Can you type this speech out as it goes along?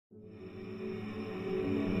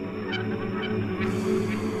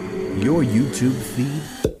Your YouTube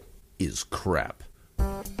feed is crap.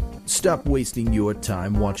 Stop wasting your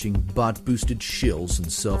time watching bot-boosted shills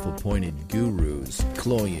and self-appointed gurus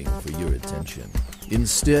cloying for your attention.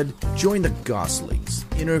 Instead, join the Goslings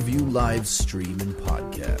interview live stream and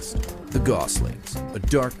podcast. The Goslings, a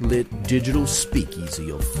dark-lit digital speakeasy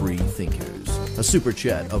of free thinkers. A super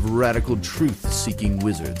chat of radical truth-seeking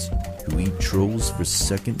wizards who eat trolls for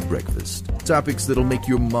second breakfast. Topics that'll make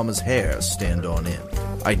your mama's hair stand on end.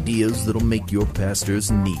 Ideas that'll make your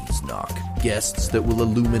pastor's knees knock. Guests that will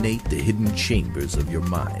illuminate the hidden chambers of your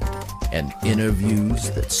mind. And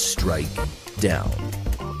interviews that strike down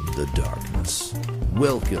the darkness.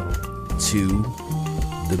 Welcome to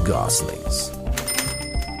the Goslings.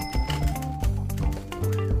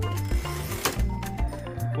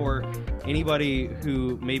 For anybody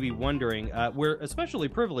who may be wondering, we're especially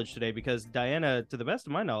privileged today because Diana, to the best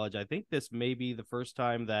of my knowledge, I think this may be the first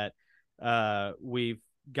time that we've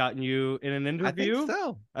gotten you in an interview. I think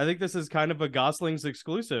so. I think this is kind of a Goslings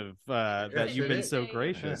exclusive that you've been so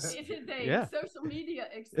gracious. It is a social media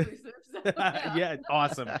exclusive. So, yeah,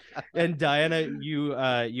 awesome. And Diana, you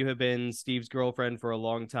have been Steve's girlfriend for a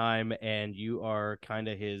long time, and you are kind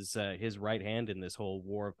of his right hand in this whole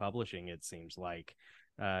war of publishing. It seems like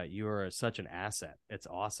you are such an asset. It's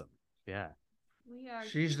awesome. Yeah, we are.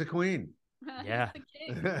 She's the queen. Yeah.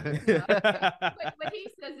 He's the king. What he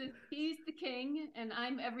says is he's the king and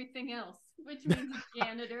I'm everything else, which means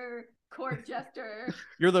janitor, court jester.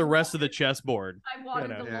 You're the rest of the chessboard. I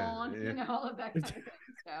watered the lawn, all of that kind of thing.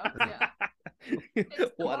 So yeah. It's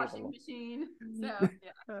the washing machine. So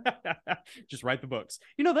yeah. Just write the books.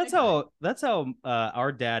 That's how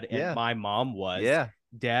our dad and my mom was. Yeah.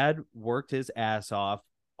 Dad worked his ass off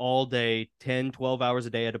all day, 10, 12 hours a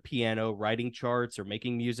day at a piano, writing charts or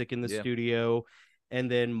making music in the studio. And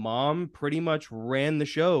then mom pretty much ran the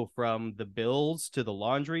show from the bills to the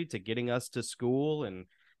laundry to getting us to school. And,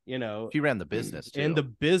 she ran the business too. And the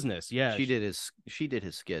business. Yeah. She did his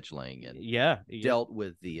scheduling and dealt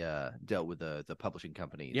with the publishing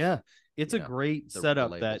companies. Yeah. It's a great setup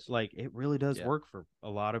labels. that it really does work for a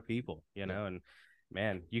lot of people, and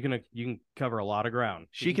man, you can cover a lot of ground.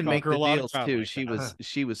 She can make the deals too. She was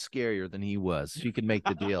scarier than he was. She could make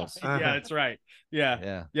the deals. Yeah, that's right.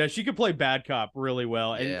 Yeah. She could play bad cop really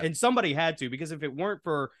well, and somebody had to, because if it weren't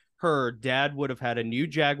for her, Dad would have had a new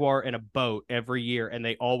Jaguar and a boat every year, and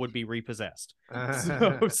they all would be repossessed.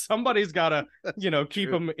 So somebody's got to keep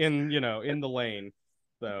them in the lane.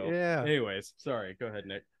 So anyways, sorry. Go ahead,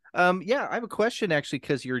 Nick. I have a question actually,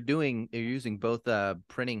 because you're using both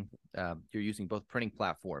printing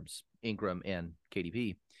platforms, Ingram and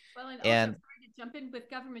KDP. Well, and also, sorry to jump in with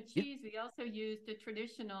Government Cheese, we also used a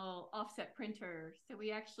traditional offset printer. So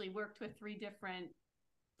we actually worked with 3 different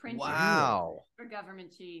printers for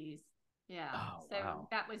Government Cheese. Yeah. Oh, so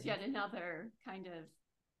that was yet another kind of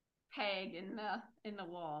peg in the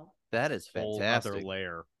wall. That is fantastic. Whole other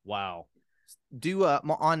layer. Wow.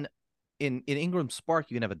 In Ingram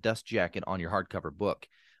Spark, you can have a dust jacket on your hardcover book.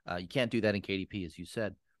 You can't do that in KDP, as you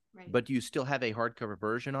said. Right. But do you still have a hardcover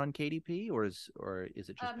version on KDP, or is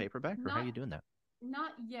it just paperback, or how are you doing that?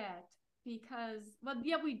 Not yet, because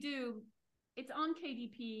we do. It's on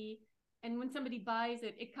KDP, and when somebody buys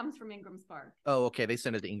it, it comes from Ingram Spark. Oh, okay. They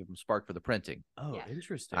send it to Ingram Spark for the printing. Oh,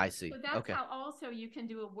 interesting. I see. So that's how also you can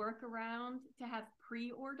do a workaround to have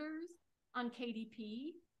pre-orders on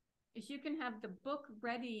KDP. Is you can have the book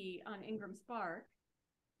ready on Ingram Spark.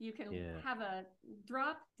 You can have a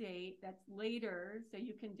drop date that's later, so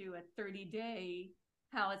you can do a 30-day,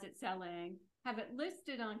 how is it selling, have it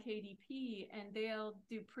listed on KDP, and they'll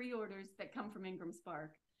do pre-orders that come from Ingram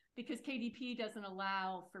Spark, because KDP doesn't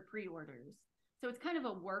allow for pre-orders. So it's kind of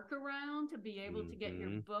a workaround to be able to get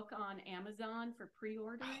your book on Amazon for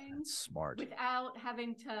pre-ordering. That's smart. Without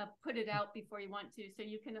having to put it out before you want to, so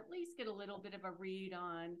you can at least get a little bit of a read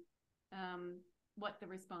on what the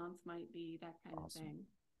response might be, that kind of thing.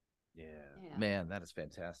 Yeah. Man, that is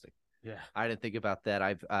fantastic. Yeah. I didn't think about that.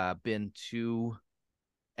 I've been too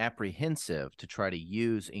apprehensive to try to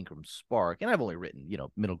use Ingram Spark, and I've only written,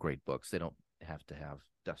 middle grade books. They don't have to have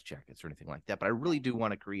dust jackets or anything like that, but I really do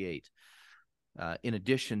want to create, in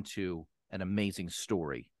addition to an amazing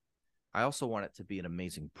story, I also want it to be an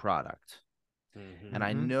amazing product. Mm-hmm. And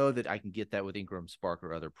I know that I can get that with Ingram Spark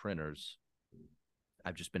or other printers.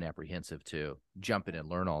 I've just been apprehensive to jump in and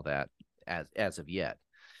learn all that as of yet.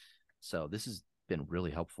 So this has been really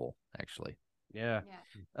helpful, actually. Yeah.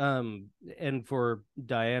 And for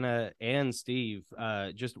Diana and Steve,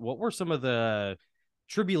 just what were some of the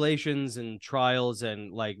tribulations and trials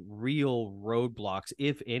and real roadblocks,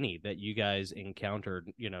 if any, that you guys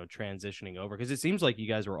encountered, transitioning over? Because it seems like you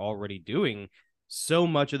guys were already doing so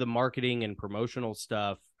much of the marketing and promotional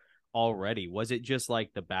stuff already? Was it just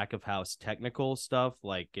like the back of house technical stuff,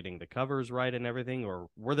 like getting the covers right and everything, or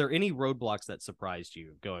were there any roadblocks that surprised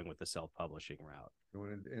you going with the self-publishing route? You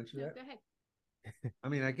want to answer that? Go ahead. I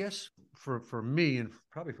mean, I guess for me, and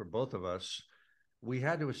probably for both of us, we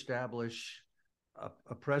had to establish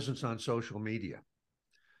a presence on social media.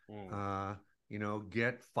 You know,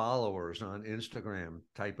 get followers on Instagram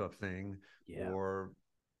type of thing, or,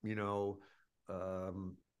 you know,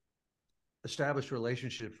 establish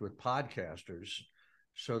relationships with podcasters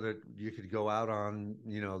so that you could go out on,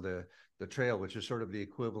 you know, the trail, which is sort of the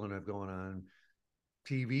equivalent of going on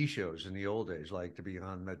TV shows in the old days, like to be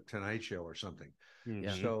on the Tonight Show or something.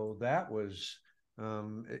 So that was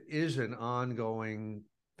is an ongoing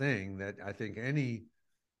thing that I think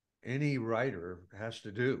any writer has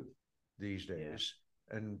to do these days.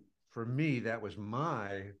 And for me, that was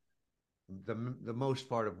the most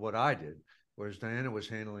part of what I did, whereas Diana was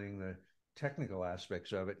handling the technical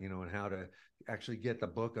aspects of it, you know, and how to actually get the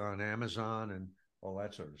book on Amazon and all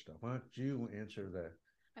that sort of stuff. Why don't you answer the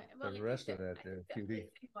rest of that, QD?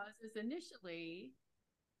 Was initially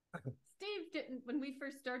Steve didn't, when we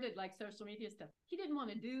first started like social media stuff, he didn't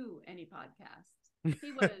want to do any podcasts.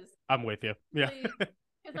 He was I'm with you. Yeah.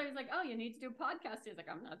 Because I was like, oh, you need to do a podcast. He's like,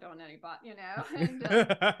 I'm not doing any you know.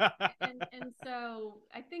 And so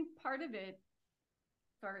I think part of it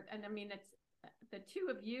and I mean, it's the two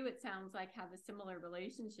of you, it sounds like, have a similar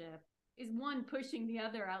relationship, is one pushing the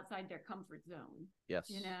other outside their comfort zone. Yes.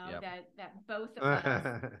 You know, that both of us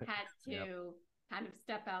had to kind of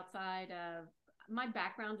step outside of. My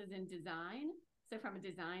background is in design. So from a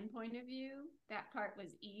design point of view, that part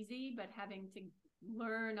was easy, but having to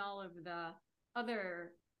learn all of the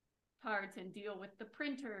other parts and deal with the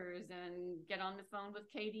printers and get on the phone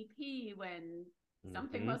with KDP when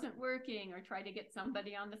something wasn't working, or try to get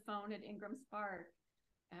somebody on the phone at Ingram Spark.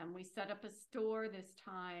 We set up a store this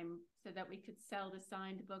time so that we could sell the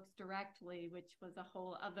signed books directly, which was a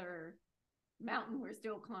whole other mountain we're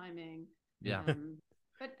still climbing.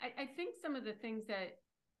 But I think some of the things that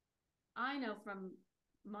I know from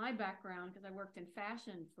my background, because I worked in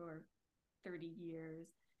fashion for 30 years,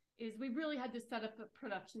 is we really had to set up a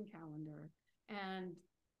production calendar and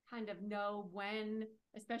kind of know when,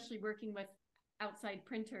 especially working with outside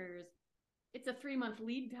printers, it's a 3-month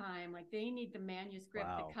lead time. Like they need the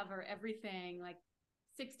manuscript to cover everything like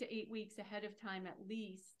 6 to 8 weeks ahead of time at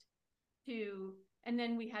least and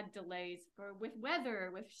then we had delays with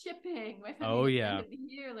weather, with shipping, with at the end of the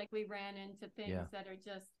year, like we ran into things that are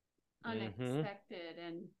just unexpected.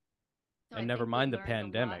 And so never mind the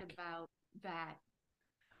pandemic about that.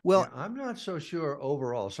 Well, I'm not so sure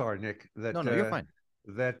overall. Sorry, Nick. That no, you're fine.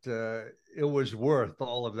 That it was worth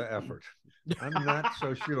all of the effort. I'm not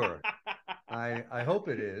so sure. I hope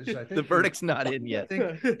it is. I think the verdict's not in yet.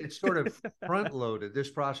 I think it's sort of front loaded.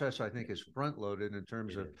 This process, I think, is front loaded in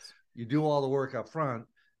terms of you do all the work up front,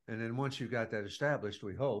 and then once you've got that established,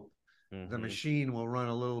 we hope the machine will run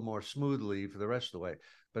a little more smoothly for the rest of the way.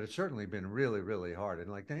 But it's certainly been really, really hard. And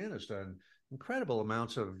like Diana's done incredible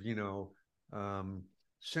amounts of, you know,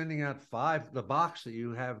 sending out the box that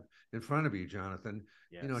you have in front of you, Jonathan.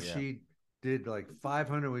 You know, she did like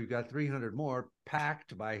 500. We've got 300 more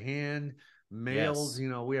packed by hand, mailed. You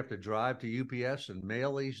know, we have to drive to UPS and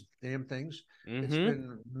mail these damn things. It's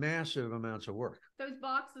been massive amounts of work. Those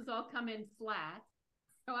boxes all come in flat.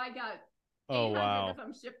 So I got 800 of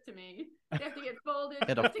them shipped to me. They have to get folded. You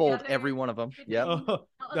had to fold every one of them. All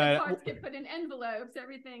the parts get put in envelopes,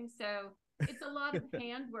 everything. So it's a lot of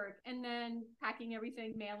handwork, and then packing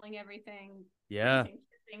everything, mailing everything,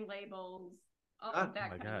 shipping labels, all of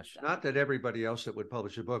that kind of stuff. Not that everybody else that would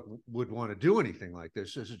publish a book would want to do anything like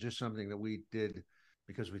this. This is just something that we did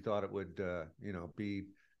because we thought it would, you know, be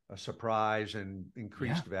a surprise and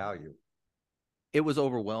increased value. It was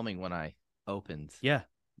overwhelming when I opened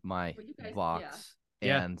my box.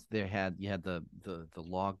 And you had the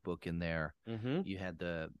logbook in there. You had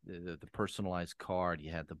the personalized card.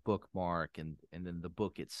 You had the bookmark, and then the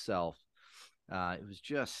book itself. It was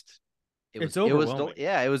just it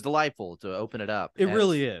was delightful to open it up. It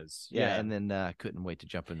really is. And then couldn't wait to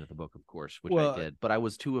jump into the book, of course, which I did. But I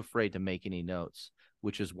was too afraid to make any notes,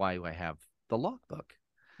 which is why I have the logbook.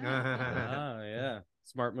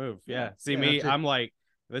 Smart move. See me, I'm like,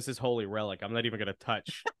 this is holy relic. I'm not even going to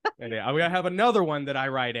touch. I'm going to have another one that I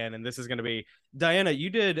write in, and this is going to be Diana. You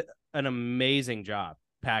did an amazing job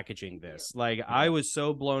packaging this. Like, I was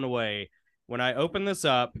so blown away when I opened this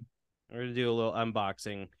up. We're going to do a little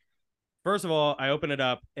unboxing. First of all, I open it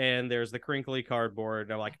up, and there's the crinkly cardboard.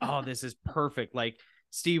 And I'm like, oh, this is perfect. Like,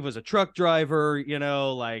 Steve was a truck driver, you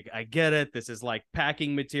know, like I get it. This is like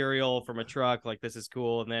packing material from a truck. Like this is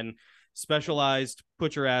cool. And then Specialized,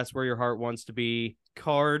 put your ass where your heart wants to be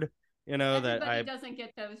card, you know. Everybody doesn't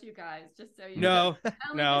get those, you guys, just so you know.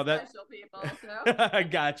 No, that special people. So I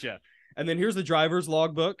gotcha. And then here's the driver's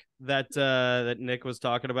logbook that Nick was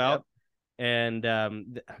talking about. Yep.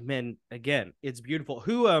 And man, again, it's beautiful.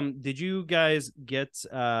 Who did you guys get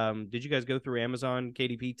did you guys go through Amazon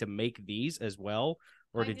KDP to make these as well?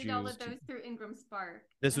 Or did you all of those through Ingram Spark?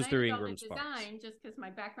 This was through Ingram Spark. Design, just because my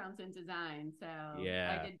background's in design, so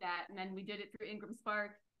yeah, I did that, and then we did it through Ingram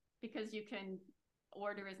Spark because you can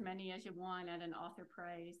order as many as you want at an author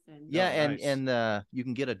price, and and you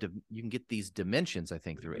can get these dimensions, I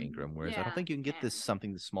think, through Ingram, whereas I don't think you can get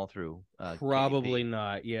something this small through probably KDP.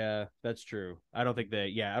 Not. Yeah, that's true. I don't think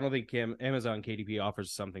Amazon KDP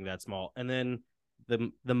offers something that small. And then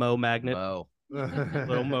the Mo magnet,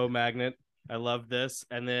 little Mo magnet. I love this.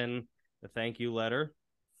 And then the thank you letter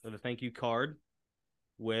or the thank you card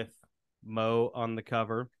with Mo on the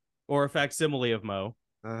cover, or a facsimile of Mo.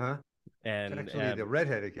 And actually the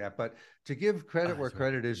redheaded cat. But to give credit where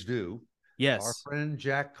credit is due, yes, our friend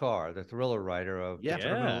Jack Carr, the thriller writer of The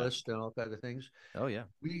Terminalist and all kinds of things. Oh yeah,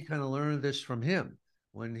 we kind of learned this from him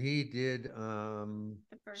when he did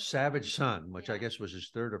Savage Son, which I guess was his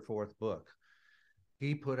third or fourth book.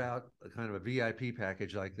 He put out a kind of a VIP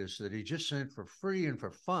package like this that he just sent for free and for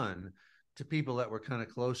fun to people that were kind of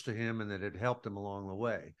close to him and that had helped him along the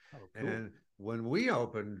way. Oh, cool. And when we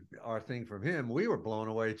opened our thing from him, we were blown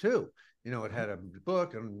away too. You know, it had a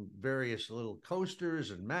book and various little coasters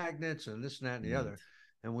and magnets and this and that and the other.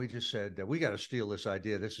 And we just said that we got to steal this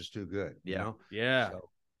idea. This is too good. Yeah. You know? Yeah. So,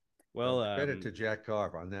 well, credit to Jack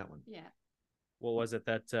Carr on that one. Yeah. What was it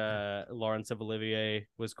that Laurence of Olivier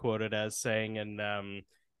was quoted as saying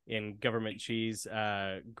in Government Cheese,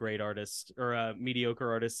 great artists or mediocre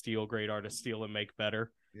artists steal, great artists steal and make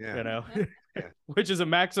better. Yeah. You know, which is a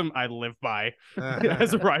maxim I live by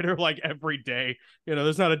as a writer, like every day. You know,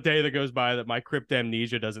 there's not a day that goes by that my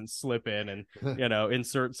cryptamnesia doesn't slip in and, you know,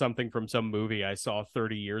 insert something from some movie I saw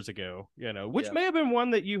 30 years ago, you know, which may have been one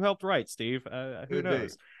that you helped write, Steve. Who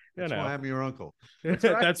knows? That's why I'm your uncle. That's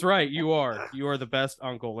right. That's right. You are the best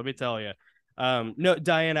uncle. Let me tell you. No,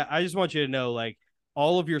 Diana, I just want you to know, like,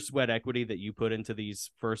 all of your sweat equity that you put into these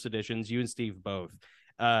first editions, you and Steve both,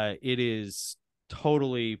 it is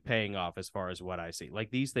totally paying off as far as what I see.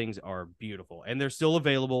 Like, these things are beautiful and they're still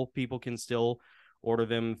available. People can still order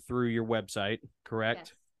them through your website, correct?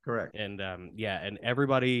 Yes. Correct. And and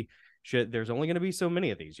everybody should. There's only going to be so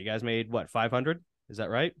many of these. You guys made what, 500? Is that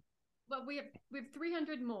right? Well, we have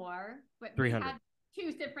 300 more, but 300. We had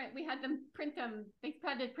two different. We had them print them. They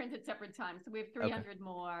had to print at separate times, so we have 300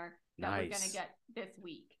 more that we're going to get this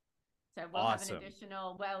week. So we'll have an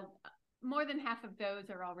additional. Well, more than half of those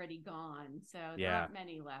are already gone, so there aren't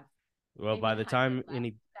many left. Well, by the time that's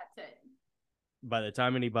it. By the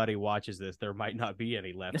time anybody watches this, there might not be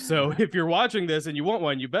any left. So if you're watching this and you want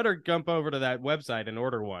one, you better jump over to that website and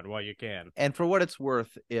order one while you can. And for what it's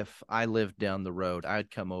worth, if I lived down the road, I'd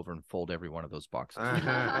come over and fold every one of those boxes.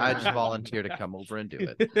 I'd just volunteer to come over and do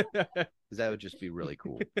it, because that would just be really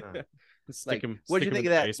cool. Like, what do you think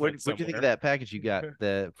of that? What do you think of that package you got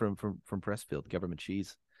from Pressfield, Government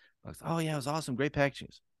Cheese? I was, oh yeah, it was awesome, great packaging.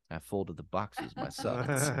 I folded the boxes myself.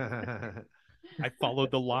 I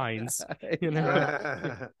followed the lines, you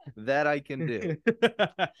know. That I can do.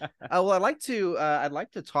 Well, I'd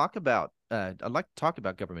like to talk about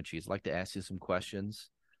Government Cheese. I'd like to ask you some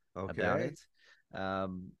questions about it.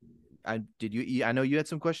 I know you had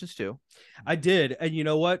some questions too. I did, and you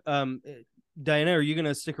know what? Diana, are you going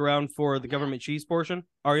to stick around for the Government Cheese portion?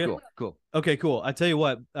 Are you? Cool. Okay, cool. I tell you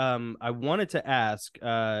what, I wanted to ask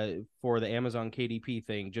for the Amazon KDP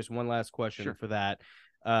thing, just one last question for that.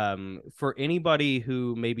 For anybody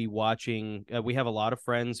who may be watching, we have a lot of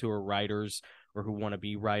friends who are writers or who want to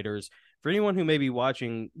be writers. For anyone who may be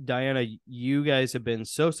watching, Diana, you guys have been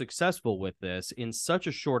so successful with this in such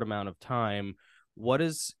a short amount of time. What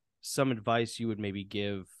is some advice you would maybe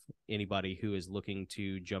give anybody who is looking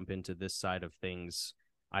to jump into this side of things,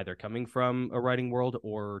 either coming from a writing world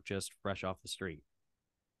or just fresh off the street,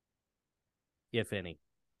 if any?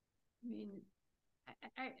 I mean,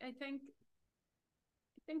 I think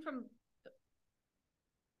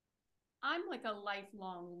I'm like a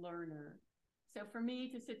lifelong learner. So for me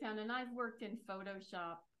to sit down, and I've worked in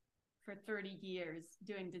Photoshop for 30 years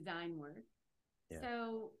doing design work. Yeah.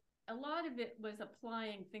 So a lot of it was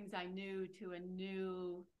applying things I knew to a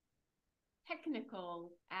new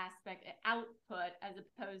technical aspect, output, as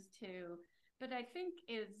opposed to, but I think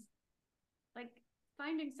is like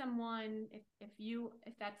finding someone, if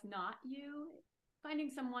that's not you, finding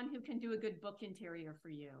someone who can do a good book interior for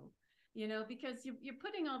you, you know, because you're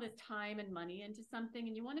putting all this time and money into something,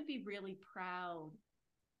 and you want to be really proud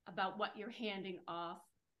about what you're handing off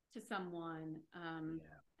to someone.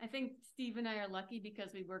 I think Steve and I are lucky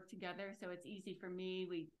because we work together, so it's easy for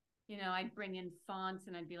me. I'd bring in fonts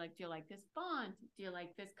and I'd be like, do you like this font? Do you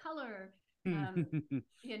like this color?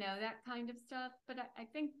 That kind of stuff. But I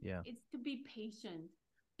think it's to be patient,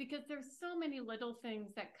 because there's so many little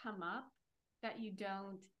things that come up that you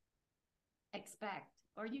don't expect,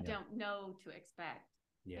 or you don't know to expect.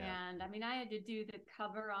 And I mean, I had to do the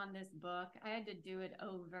cover on this book. I had to do it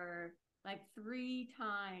over like 3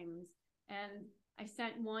 times. And I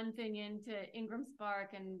sent one thing into Ingram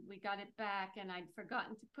Spark and we got it back, and I'd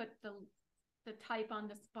forgotten to put the type on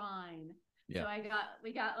the spine. So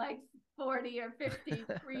we got like 40 or 50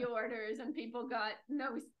 pre-orders, and people got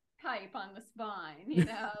no type on the spine,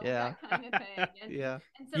 that kind of thing. And,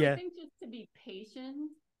 and so I think just to be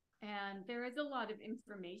patient, and there is a lot of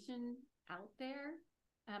information out there.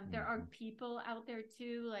 There are people out there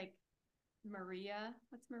too, like Maria.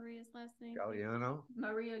 What's Maria's last name? Galliano.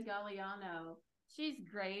 Maria Galliano. She's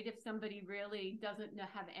great if somebody really doesn't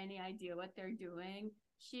have any idea what they're doing.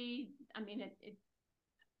 I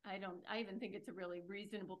even think it's a really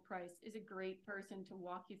reasonable price. Is a great person to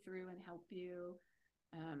walk you through and help you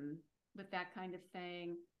with that kind of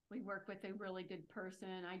thing. We work with a really good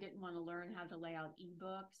person. I didn't want to learn how to lay out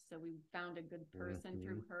ebooks, so we found a good person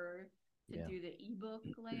through her to do the ebook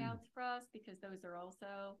layouts for us, because those are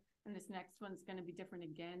also, and this next one's going to be different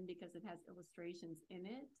again because it has illustrations in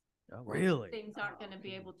it. Oh, really? Things aren't going to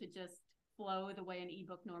be able to just flow the way an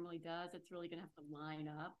ebook normally does. It's really going to have to line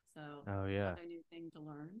up. So another new thing to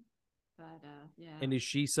learn. But And is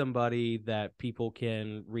she somebody that people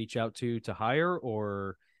can reach out to hire,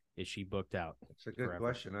 or is she booked out? It's a good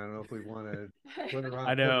question. I don't know if we want to put her on.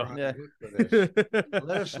 I know. For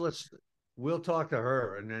this. We'll talk to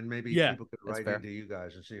her, and then maybe people could write into you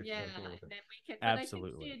guys and see if then we can.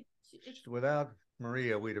 Absolutely. Without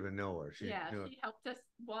Maria, we'd have been nowhere. She helped us.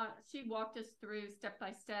 She walked us through step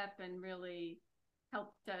by step and really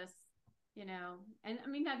helped us. And I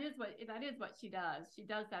mean, that is what she does. She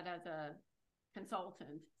does that as a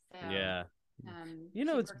consultant. So,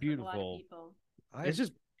 it's beautiful. It's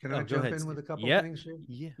just. Can I jump in with a couple things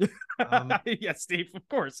here? Yeah. Yes, Steve, of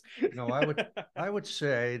course. I would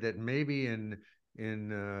say that maybe in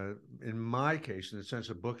my case, in the sense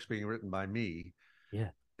of books being written by me,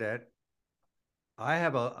 that I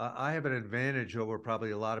have an advantage over probably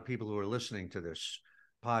a lot of people who are listening to this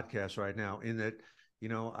podcast right now, in that,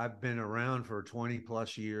 I've been around for 20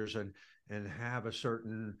 plus years and have a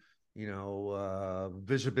certain,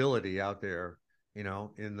 visibility out there,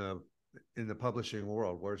 in the publishing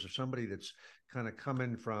world. Whereas if somebody that's kind of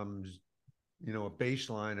coming from, a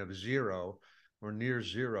baseline of 0 or near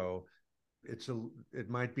 0, it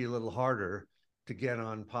might be a little harder to get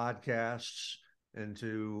on podcasts and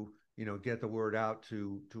to, get the word out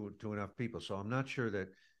to enough people. So I'm not sure that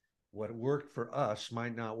what worked for us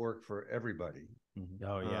might not work for everybody. Mm-hmm.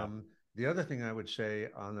 Oh yeah. The other thing I would say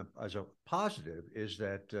as a positive is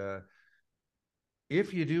that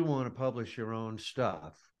if you do want to publish your own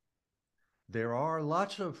stuff, there are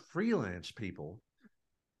lots of freelance people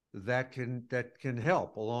that can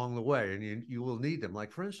help along the way, and you will need them.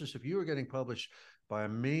 Like, for instance, if you were getting published by a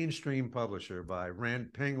mainstream publisher, by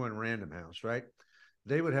Penguin Random House, right?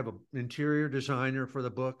 They would have an interior designer for the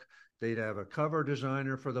book. They'd have a cover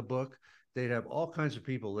designer for the book. They'd have all kinds of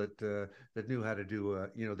people that knew how to do.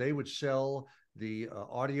 They would sell the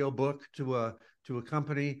audio book to a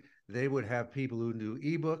company. They would have people who do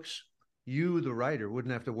ebooks. You, the writer,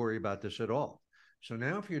 wouldn't have to worry about this at all. So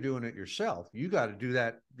now if you're doing it yourself, you got to do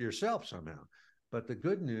that yourself somehow. But the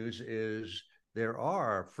good news is there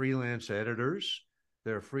are freelance editors,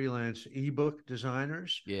 there are freelance ebook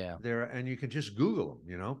designers. And you can just Google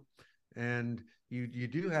them, and you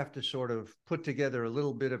do have to sort of put together a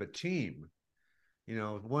little bit of a team.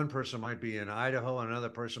 One person might be in Idaho, another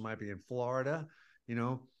person might be in Florida,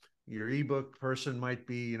 your ebook person might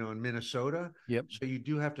be, in Minnesota. So you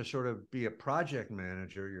do have to sort of be a project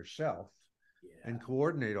manager yourself and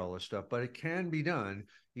coordinate all this stuff. But it can be done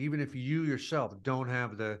even if you yourself don't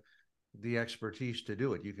have the expertise to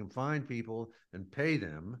do it. You can find people and pay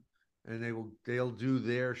them, and they'll do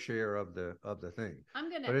their share of the thing.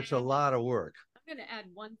 But it's a lot of work. I'm going to add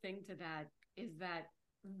one thing to that, is that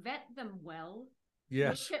vet them well.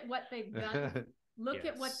 Yes. Look at what they've done. Look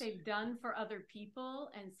at what they've done for other people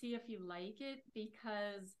and see if you like it,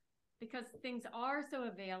 because things are so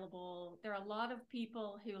available. There are a lot of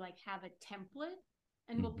people who have a template,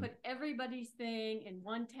 and we'll put everybody's thing in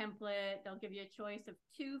one template. They'll give you a choice of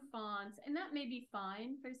 2 fonts, and that may be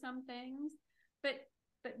fine for some things, but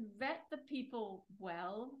vet the people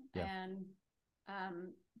well, and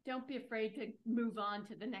don't be afraid to move on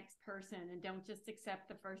to the next person, and don't just accept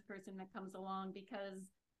the first person that comes along, because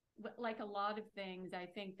like a lot of things, I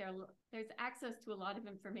think there's access to a lot of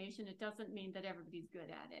information. It doesn't mean that everybody's good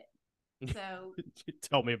at it. So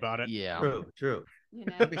tell me about it. Yeah, true. You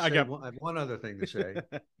know, I have one other thing to say.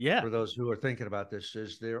 Yeah, for those who are thinking about this,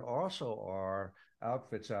 is there also are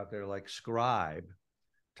outfits out there like Scribe,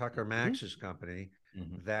 Tucker Max's company,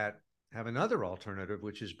 that have another alternative,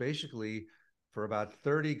 which is basically for about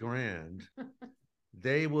 30 grand,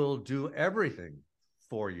 they will do everything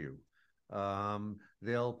for you.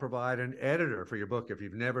 They'll provide an editor for your book if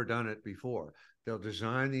you've never done it before. They'll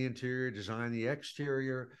design the interior, design the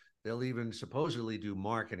exterior. They'll even supposedly do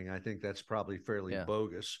marketing. I think that's probably fairly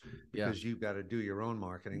bogus, because you've got to do your own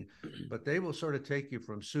marketing. But they will sort of take you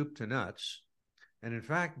from soup to nuts. And in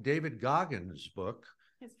fact, David Goggins' book,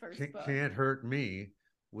 his first book, Can't Hurt Me,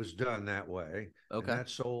 was done that way. Okay. And that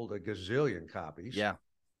sold a gazillion copies. Yeah.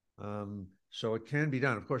 So it can be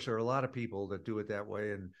done. Of course, there are a lot of people that do it that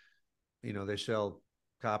way, and they sell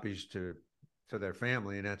copies to their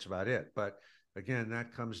family, and that's about it. But again,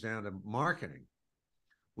 that comes down to marketing,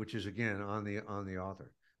 which is again on the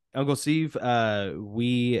author. Uncle Steve,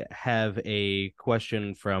 we have a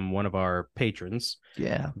question from one of our patrons.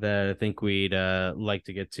 Yeah, that I think we'd like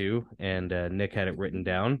to get to, and Nick had it written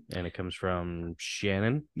down, and it comes from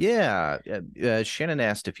Shannon. Yeah, Shannon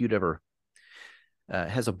asked if you'd ever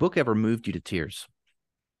has a book ever moved you to tears?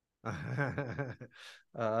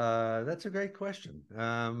 That's a great question.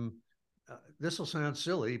 This will sound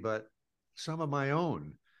silly, but some of my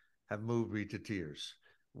own have moved me to tears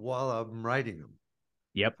while I'm writing them.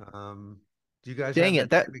 Yep. Do you guys Dang have it,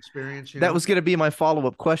 that experience? That was going to be my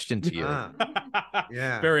follow-up question to you.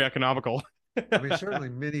 Yeah. Very economical. I mean, certainly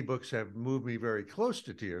many books have moved me very close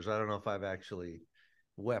to tears. I don't know if I've actually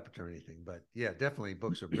wept or anything, but yeah, definitely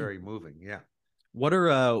books are very moving. Yeah.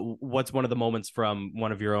 What's one of the moments from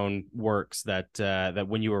one of your own works that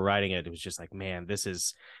when you were writing it, it was just like, man, this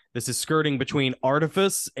is skirting between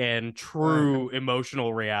artifice and true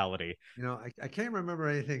emotional reality. I can't remember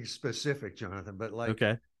anything specific, Jonathan, but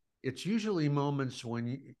okay, it's usually moments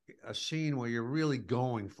when a scene where you're really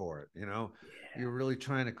going for it. You're really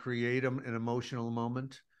trying to create an emotional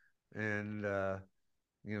moment, and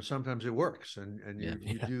sometimes it works, and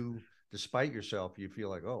you do. Despite yourself, you feel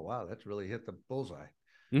like, oh, wow, that's really hit the bullseye.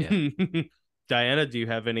 Yeah. Diana, do you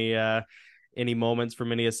have any moments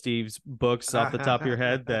from any of Steve's books off the top of your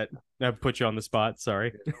head that I've put you on the spot?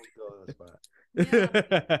 Sorry. Yeah, don't go on the spot.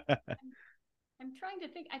 I'm trying to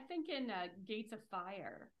think. I think in Gates of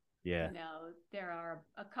Fire, there are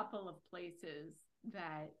a couple of places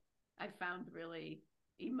that I found really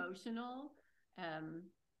emotional. And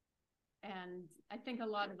I think a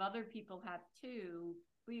lot of other people have too.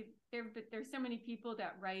 There's so many people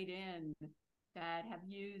that write in that have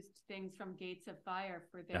used things from Gates of Fire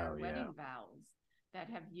for their wedding vows, that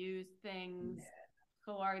have used things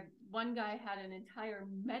for, one guy had an entire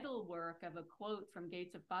metalwork of a quote from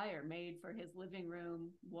Gates of Fire made for his living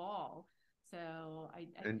room wall. So I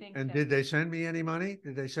think. And did they send me any money?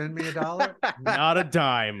 Did they send me $1? Not a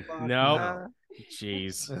dime. No.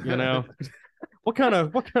 Jeez. What kind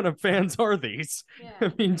of fans are these? Yeah,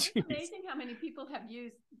 I mean, it's amazing how many people have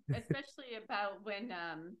used, especially about when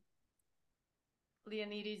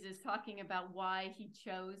Leonidas is talking about why he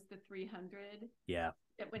chose the 300. Yeah.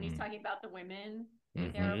 When he's talking about the women,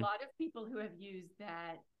 there are a lot of people who have used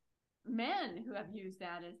that, men who have used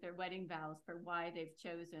that as their wedding vows for why they've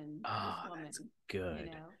chosen this woman. That's good.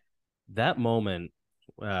 That moment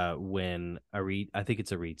when I think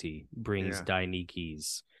it's Arete brings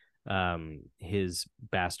Dionysus, his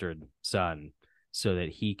bastard son, so that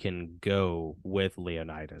he can go with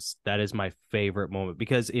Leonidas. That is my favorite moment,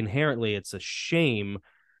 because inherently it's a shame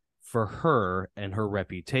for her and her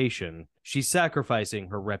reputation. She's sacrificing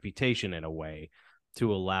her reputation in a way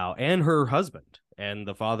to allow, and her husband and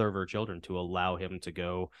the father of her children, to allow him to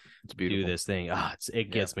go do this thing.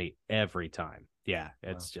 It gets me every time. Yeah,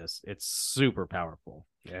 it's it's super powerful.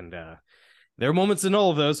 And there are moments in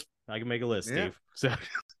all of those. I can make a list, Steve. So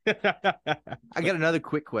I got another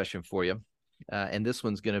quick question for you. And this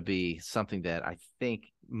one's going to be something that I think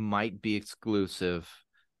might be exclusive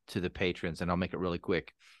to the patrons, and I'll make it really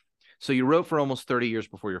quick. So you wrote for almost 30 years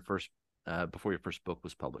before your first book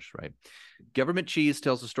was published, right? Government Cheese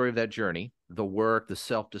tells the story of that journey, the work, the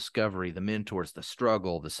self-discovery, the mentors, the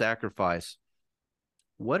struggle, the sacrifice.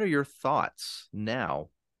 What are your thoughts now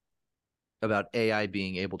about AI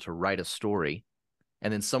being able to write a story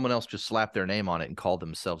and then someone else just slapped their name on it and called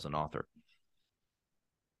themselves an author.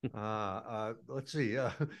 Let's see.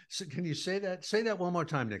 So can you say that? Say that one more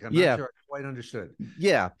time, Nick. I'm not sure I quite understood.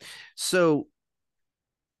 Yeah. So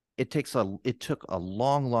it took a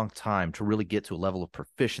long time to really get to a level of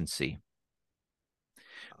proficiency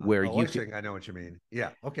where I know what you mean. Yeah.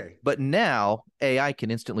 Okay. But now AI can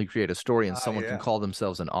instantly create a story and someone can call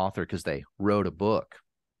themselves an author because they wrote a book.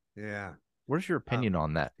 Yeah. Where's your opinion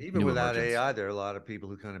on that? Even without AI, there are a lot of people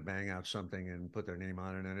who kind of bang out something and put their name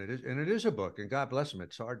on it, and it is a book. And God bless them,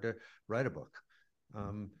 it's hard to write a book.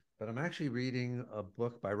 But I'm actually reading a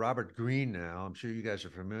book by Robert Greene now. I'm sure you guys are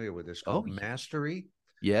familiar with this, called Mastery.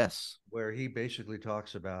 Yes, where he basically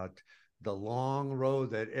talks about the long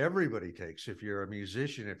road that everybody takes. If you're a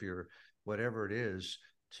musician, if you're whatever it is,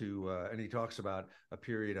 and he talks about a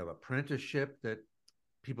period of apprenticeship that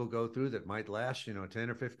people go through that might last, 10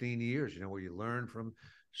 or 15 years, where you learn from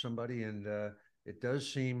somebody. And it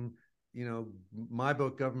does seem, my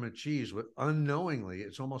book, Government Cheese, unknowingly,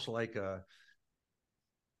 it's almost like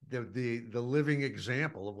the living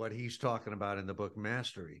example of what he's talking about in the book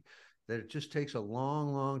Mastery, that it just takes a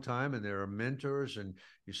long time, and there are mentors, and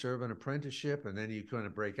you serve an apprenticeship, and then you kind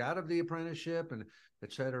of break out of the apprenticeship, and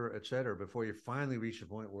et cetera, before you finally reach a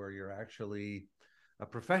point where you're actually a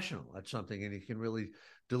professional at something and you can really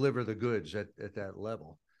deliver the goods at that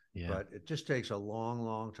level. Yeah. But it just takes a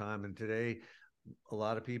long time. And today, a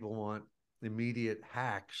lot of people want immediate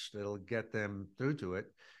hacks that'll get them through to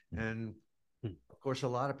it. And of course, a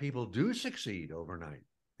lot of people do succeed overnight,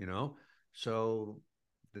 so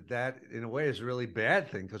that in a way is a really bad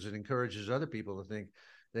thing, because it encourages other people to think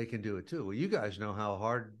they can do it too. Well, you guys know how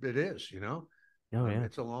hard it is,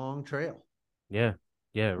 it's a long trail. Yeah.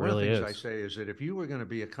 Yeah, it really is. One of the things I say is that if you were going to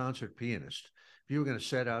be a concert pianist, if you were going to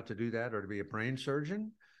set out to do that, or to be a brain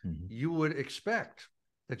surgeon, you would expect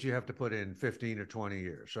that you have to put in 15 or 20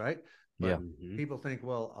 years, right? But people think,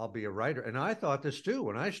 well, I'll be a writer. And I thought this too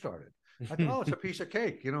when I started. I thought, oh, it's a piece of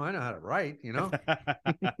cake. I know how to write, Not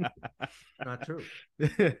true.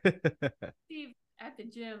 Steve, at the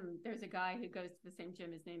gym, there's a guy who goes to the same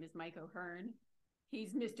gym. His name is Mike O'Hearn.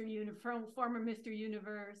 He's former Mr.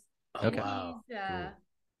 Universe. Okay. Wow.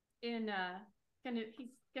 He's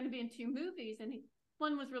gonna be in 2 movies, and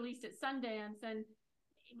one was released at Sundance. And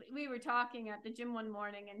we were talking at the gym one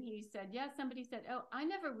morning, and he said, "Yeah." Somebody said, "Oh, I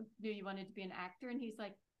never knew you wanted to be an actor." And he's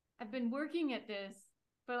like, "I've been working at this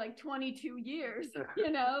for like 22 years." So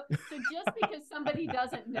just because somebody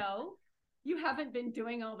doesn't know, you haven't been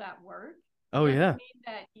doing all that work. Oh yeah. Mean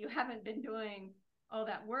that you haven't been doing all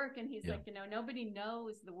that work. And he's like, nobody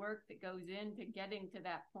knows the work that goes into getting to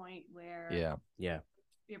that point where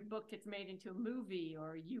your book gets made into a movie,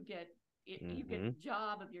 or you get the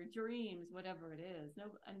job of your dreams, whatever it is.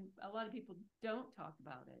 And a lot of people don't talk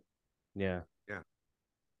about it. Yeah.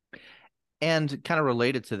 And kind of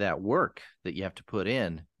related to that work that you have to put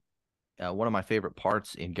in, one of my favorite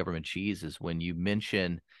parts in Government Cheese is when you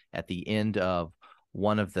mention at the end of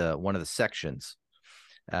one of the sections,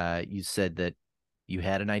 you said that you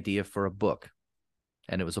had an idea for a book,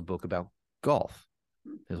 and it was a book about golf.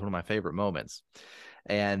 It was one of my favorite moments.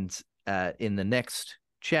 And in the next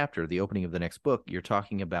chapter, the opening of the next book, you're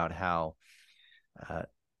talking about how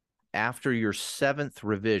after your 7th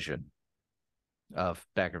revision of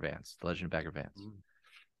Bagger Vance, The Legend of Bagger Vance,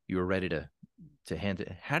 you were ready to hand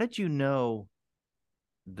it. How did you know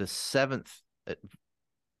the 7th?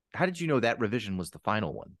 How did you know that revision was the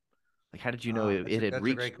final one? Like, how did you know it had that's reached?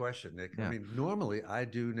 That's a great question, Nick. Yeah. I mean, normally I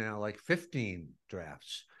do now like 15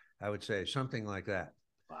 drafts, I would say, something like that.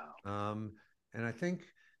 Wow. And I think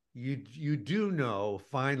you do know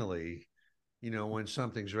finally, when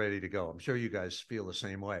something's ready to go. I'm sure you guys feel the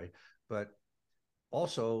same way. But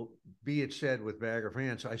also, be it said, with Bagger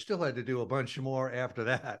Vance, I still had to do a bunch more after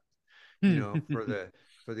that,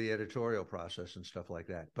 for the editorial process and stuff like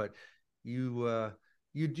that. But you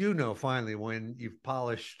do know finally when you've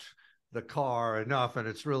polished the car enough and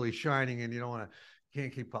it's really shining, and you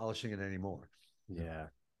can't keep polishing it anymore. Yeah.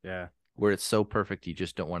 Where it's so perfect, you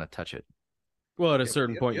just don't want to touch it. Well, at a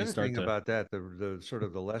certain point, you start to. About that, the sort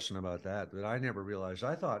of the lesson about that I never realized.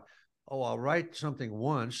 I thought, oh, I'll write something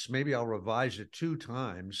once, maybe I'll revise it 2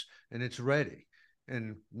 times, and it's ready.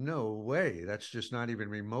 And no way, that's just not even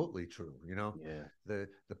remotely true. Yeah.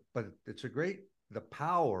 But it's the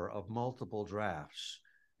power of multiple drafts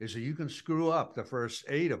is that you can screw up the first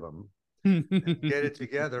 8 of them and get it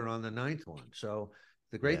together on the 9th one. So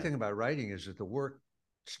the great thing about writing is that the work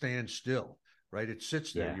stands still, right? It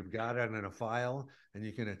sits there. You've got it in a file, and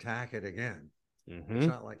you can attack it again. It's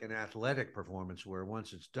not like an athletic performance where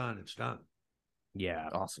once it's done, it's done. Yeah.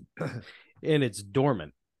 Awesome. And it's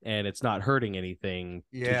dormant. and it's not hurting anything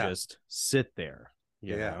to just sit there,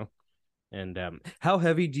 you know? And how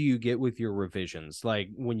heavy do you get with your revisions? Like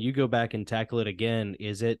when you go back and tackle it again,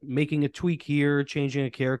 is it making a tweak here, changing a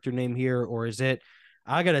character name here, or is it,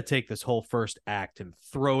 I got to take this whole first act and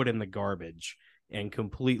throw it in the garbage and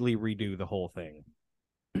completely redo the whole thing?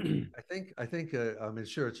 I think I mean,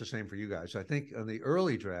 sure, it's the same for you guys. I think on the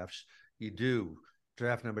early drafts, you do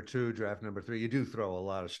draft number 2, draft number 3, you do throw a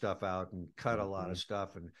lot of stuff out and cut a lot of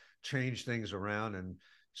stuff and change things around, and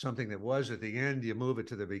something that was at the end, you move it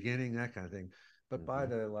to the beginning, that kind of thing. But by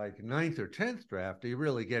the like 9th or 10th draft, you're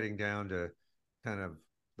really getting down to kind of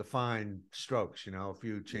the fine strokes, you know, a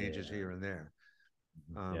few changes here and there.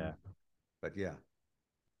 But yeah.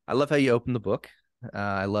 I love how you open the book.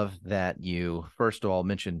 I love that you, first of all,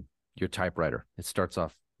 mention your typewriter. It starts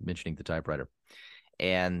off mentioning the typewriter.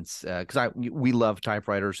 And because we love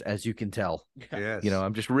typewriters, as you can tell. Yes. You know,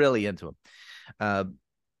 I'm just really into them.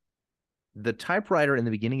 The typewriter in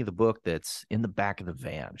the beginning of the book that's in the back of the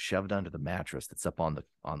van, shoved under the mattress, that's up on the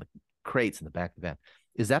crates in the back of the van.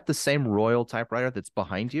 Is that the same Royal typewriter that's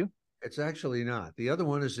behind you? It's actually not. The other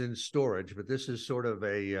one is in storage, but this is sort of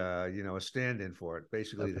a a stand-in for it.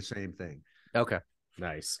 Basically the same thing. Okay.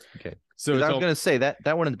 Nice. Okay. So I was going to say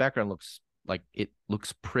that one in the background looks like it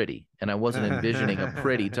looks pretty, and I wasn't envisioning a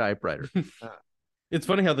pretty typewriter. It's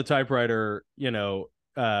funny how the typewriter,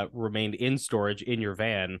 remained in storage in your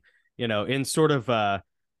van, in sort of a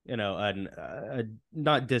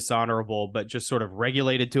not dishonorable, but just sort of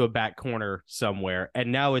regulated to a back corner somewhere.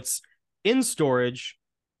 And now it's in storage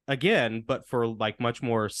again, but for like much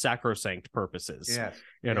more sacrosanct purposes.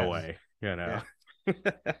 In a way, Yeah.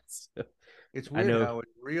 It's weird how in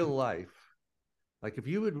real life, like if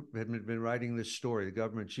you had been writing this story, The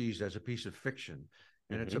Government Cheese, as a piece of fiction,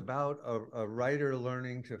 and it's about a writer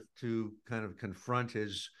learning to kind of confront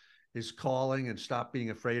his calling and stop being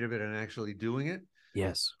afraid of it and actually doing it.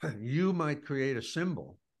 Yes. You might create a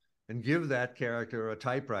symbol and give that character a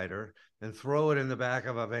typewriter and throw it in the back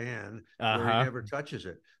of a van where he never touches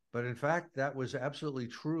it. But in fact, that was absolutely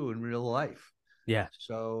true in real life. Yeah.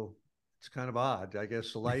 So it's kind of odd, I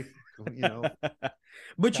guess, life,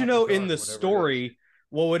 But in the story,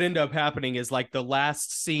 what would end up happening is like the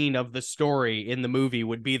last scene of the story in the movie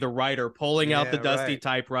would be the writer pulling out the dusty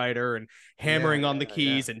typewriter and hammering on the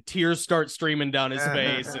keys, and tears start streaming down his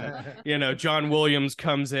face, and John Williams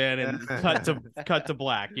comes in and cut to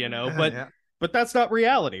black, but that's not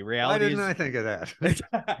reality. Reality. Why didn't I think of that?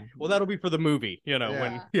 Well, that'll be for the movie,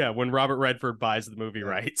 when Robert Redford buys the movie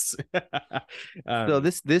rights. So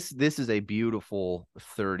this is a beautiful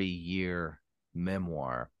 30-year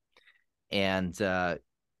memoir. And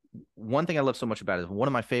one thing I love so much about it is one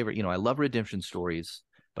of my favorite, I love redemption stories,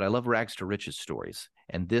 but I love rags to riches stories.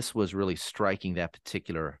 And this was really striking that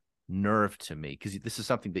particular nerve to me, because this is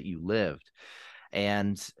something that you lived.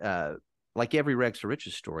 And like every rags to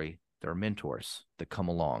riches story, there are mentors that come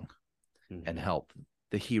along and help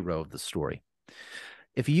the hero of the story.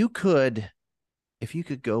 If you could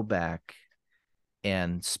go back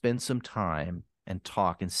and spend some time and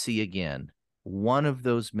talk and see again one of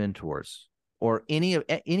those mentors or any of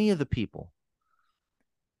the people,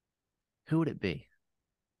 who would it be?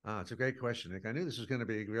 It's a great question, Nick. I knew this was going to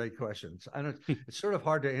be a great question. It's sort of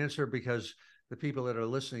hard to answer because the people that are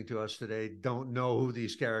listening to us today don't know who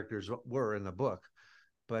these characters were in the book.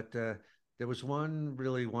 But there was one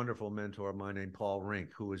really wonderful mentor of mine named Paul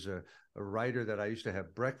Rink, who was a writer that I used to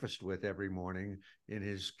have breakfast with every morning in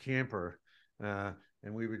his camper. And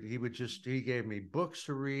he gave me books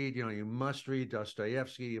to read. You must read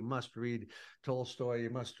Dostoevsky, you must read Tolstoy, you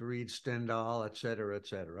must read Stendhal, et cetera,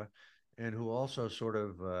 and who also sort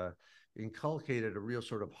of inculcated a real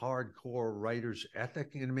sort of hardcore writer's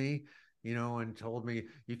ethic in me, and told me,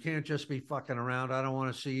 you can't just be fucking around. I don't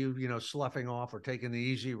want to see you, sloughing off or taking the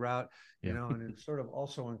easy route, and it sort of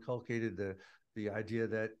also inculcated the idea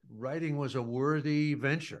that writing was a worthy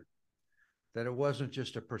venture, that it wasn't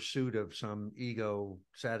just a pursuit of some ego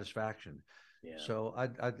satisfaction. Yeah. So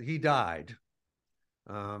he died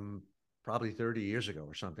probably 30 years ago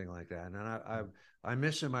or something like that. And I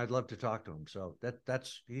miss him. I'd love to talk to him. So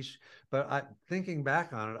thinking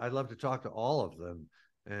back on it, I'd love to talk to all of them.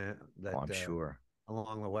 I'm sure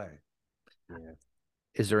along the way. Yeah.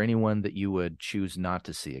 Is there anyone that you would choose not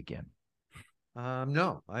to see again?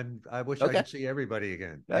 No, I wish I could see everybody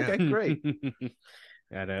again. Okay, great.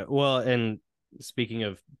 And speaking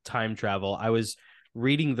of time travel, I was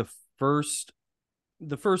reading the first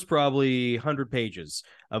probably 100 pages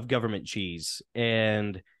of Government Cheese,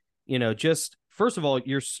 and just first of all,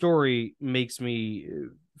 your story makes me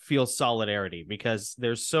feel solidarity, because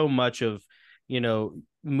there's so much of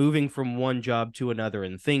moving from one job to another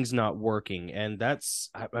and things not working. And that's,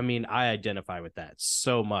 I mean, I identify with that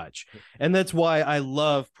so much. And that's why I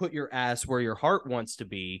love Put Your Ass Where Your Heart Wants to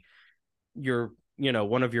Be,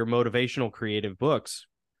 one of your motivational creative books,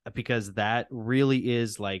 because that really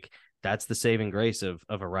is like, that's the saving grace of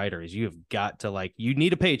a writer, is you have got to, you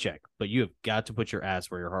need a paycheck, but you have got to put your ass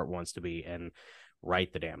where your heart wants to be and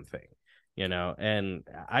write the damn thing. And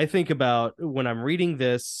I think about when I'm reading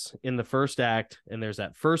this in the first act, and there's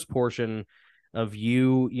that first portion of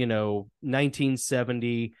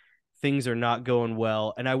 1970, things are not going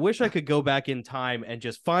well. And I wish I could go back in time and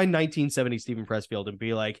just find 1970 Steven Pressfield and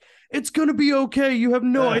be like, it's going to be okay. You have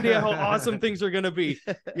no idea how awesome things are going to be,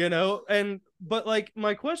 but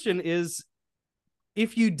my question is,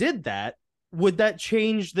 if you did that, would that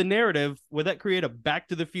change the narrative? Would that create a Back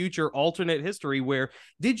to the Future alternate history where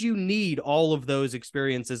did you need all of those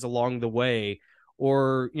experiences along the way?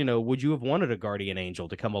 Or, would you have wanted a guardian angel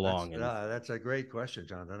to come along? That's a great question,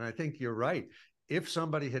 Jonathan. I think you're right. If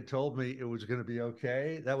somebody had told me it was going to be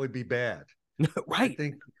okay, that would be bad. Right.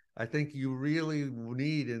 I think you really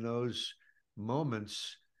need in those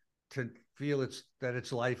moments to feel that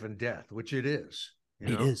it's life and death, which it is.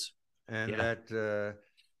 It is. And that,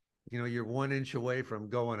 you're 1 inch away from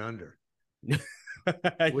going under,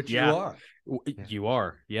 which you are. You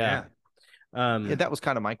are. Yeah. That was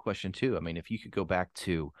kind of my question too. I mean, if you could go back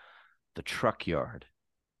to the truck yard,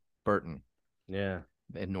 Burton. Yeah.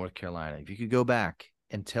 In North Carolina, if you could go back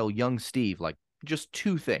and tell young Steve, just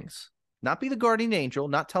 2 things, not be the guardian angel,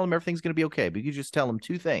 not tell him everything's going to be okay, but you just tell him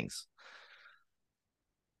 2 things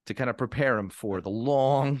to kind of prepare him for the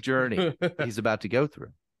long journey he's about to go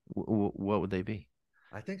through, what would they be?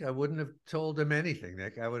 I think I wouldn't have told him anything,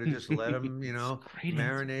 Nick. I would have just let him,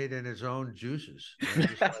 marinate in his own juices.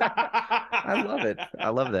 I love it. I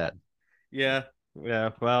love that. Yeah. Yeah.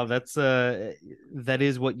 Well, that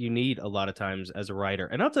is what you need a lot of times as a writer.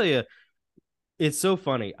 And I'll tell you, it's so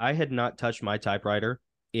funny. I had not touched my typewriter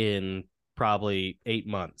in probably 8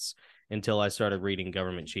 months until I started reading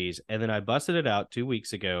Government Cheese. And then I busted it out 2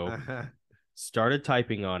 weeks ago, started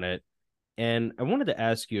typing on it. And I wanted to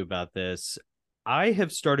ask you about this. I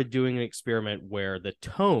have started doing an experiment where the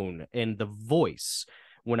tone and the voice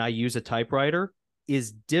when I use a typewriter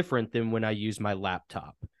is different than when I use my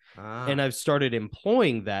laptop. And I've started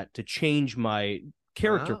employing that to change my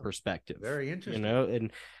character perspective. Very interesting.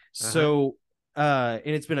 And so and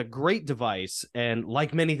it's been a great device. And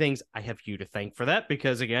like many things, I have you to thank for that,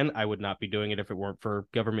 because again, I would not be doing it if it weren't for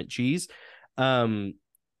Government Cheese. Do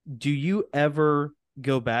you ever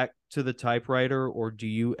go back to the typewriter, or do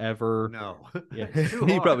you ever? No. Yeah.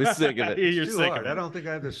 You're probably sick of it. You're sick of it. I don't think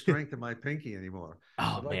I have the strength of my pinky anymore.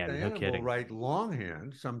 Oh man, no kidding. We'll write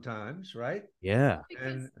longhand sometimes, right? Yeah.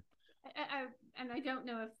 And I don't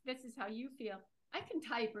know if this is how you feel. I can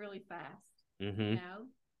type really fast. Mm-hmm.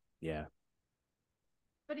 Yeah.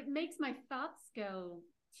 But it makes my thoughts go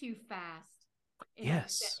too fast.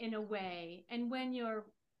 In a way. And when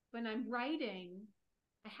I'm writing,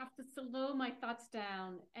 I have to slow my thoughts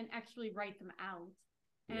down and actually write them out.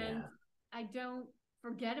 And I don't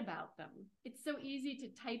forget about them. It's so easy to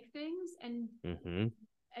type things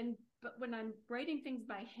but when I'm writing things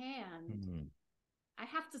by hand, I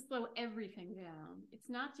have to slow everything down. It's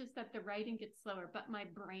not just that the writing gets slower, but my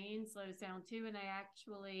brain slows down too. And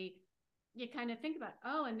you kind of think about,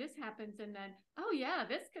 and this happens. And then,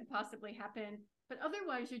 this could possibly happen. But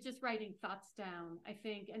otherwise, you're just writing thoughts down, I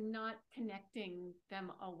think, and not connecting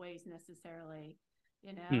them always necessarily,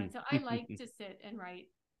 And so I like to sit and write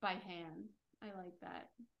by hand. I like that.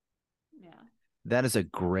 Yeah. That is a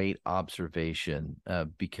great observation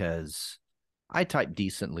because I type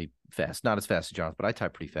decently fast, not as fast as Jonathan, but I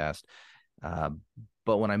type pretty fast.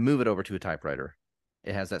 But when I move it over to a typewriter,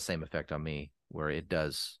 it has that same effect on me where it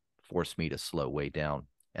does force me to slow way down.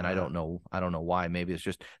 And I don't know why. Maybe it's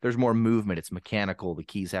just there's more movement. It's mechanical. The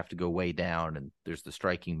keys have to go way down, and there's the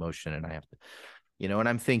striking motion, and I have to,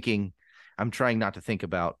 and I'm trying not to think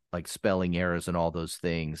about like spelling errors and all those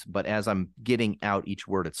things. But as I'm getting out each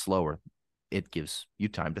word, it's slower. It gives you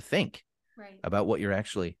time to think about what you're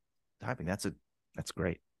actually typing. That's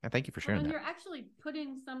great. And thank you for sharing that. You're actually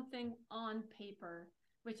putting something on paper,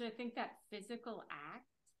 which I think that physical act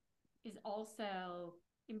is also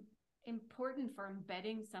important for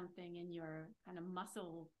embedding something in your kind of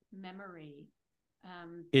muscle memory.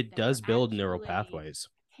 It does build neural pathways.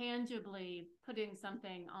 Tangibly putting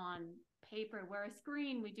something on paper, where a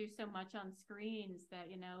screen, we do so much on screens that,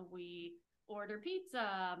 we order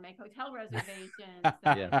pizza, make hotel reservations.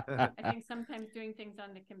 I think sometimes doing things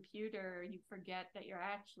on the computer, you forget that you're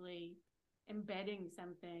actually embedding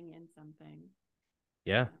something in something.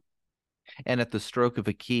 Yeah. And at the stroke of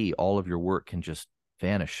a key, all of your work can just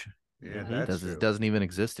vanish. Yeah, that's true. It doesn't even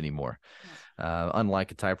exist anymore.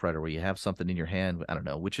 Unlike a typewriter where you have something in your hand, I don't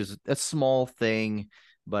know, which is a small thing,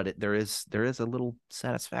 but there is a little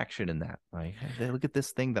satisfaction in that. Right? Hey, look at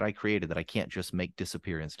this thing that I created that I can't just make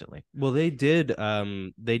disappear instantly. Well, they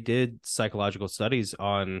did psychological studies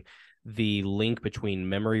on the link between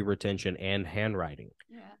memory retention and handwriting,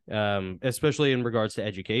 especially in regards to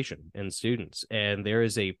education and students. And there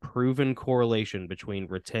is a proven correlation between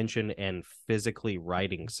retention and physically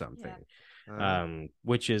writing something,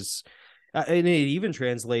 which is, and it even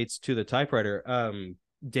translates to the typewriter.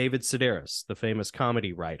 David Sedaris, the famous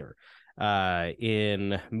comedy writer,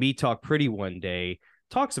 in Me Talk Pretty One Day,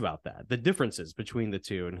 talks about that, the differences between the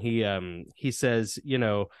two. And he says,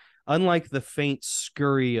 unlike the faint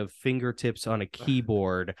scurry of fingertips on a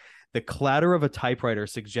keyboard, the clatter of a typewriter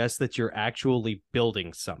suggests that you're actually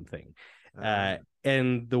building something.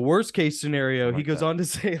 And the worst case scenario, he goes on to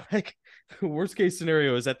say, like, the worst case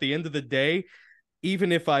scenario is at the end of the day,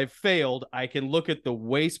 even if I've failed, I can look at the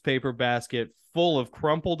waste paper basket full of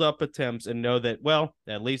crumpled up attempts and know that, well,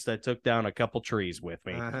 at least I took down a couple trees with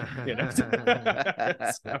me.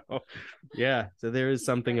 So there is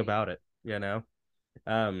something about it,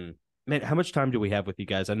 Man, how much time do we have with you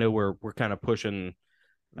guys? I know we're kind of pushing.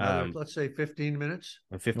 Let's say 15 minutes.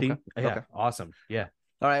 15? Okay. Yeah, okay. Awesome. Yeah.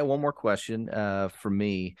 All right, one more question for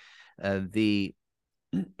me. The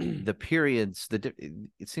periods,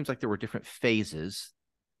 it seems like there were different phases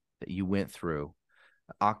that you went through,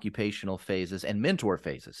 occupational phases and mentor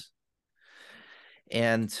phases.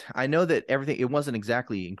 And I know that it wasn't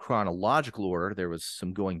exactly in chronological order. There was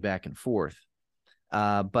some going back and forth.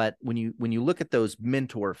 But when you look at those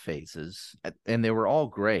mentor phases, and they were all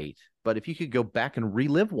great, but if you could go back and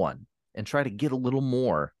relive one and try to get a little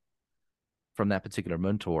more from that particular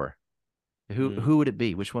mentor, who would it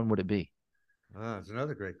be? Which one would it be? It's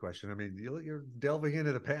another great question. I mean, you're delving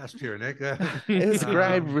into the past here, Nick. It's great.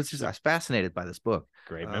 I was fascinated by this book.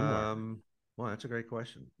 Great memoir. Well, that's a great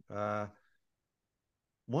question.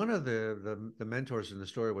 One of the mentors in the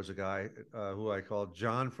story was a guy who I called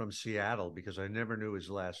John from Seattle because I never knew his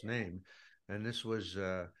last name. And this was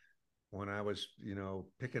when I was,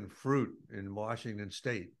 picking fruit in Washington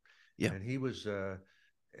State. Yeah. And he was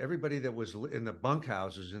everybody that was in the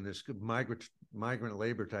bunkhouses in this migrant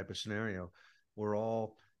labor type of scenario were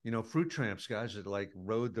all, fruit tramps, guys that like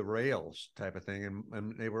rode the rails type of thing.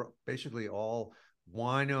 And they were basically all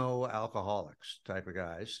wino alcoholics type of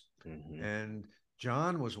guys. Mm-hmm. And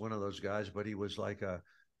John was one of those guys, but he was like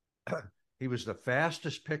he was the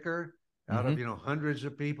fastest picker out of, hundreds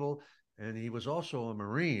of people. And he was also a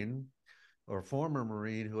Marine or former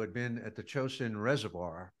Marine who had been at the Chosin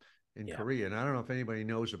Reservoir in Korea. And I don't know if anybody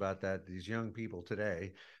knows about that, these young people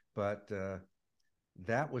today, but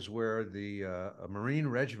that was where a Marine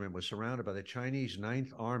regiment was surrounded by the Chinese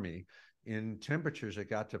 9th Army in temperatures that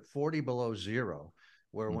got to 40 below zero,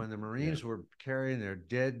 where when the Marines were carrying their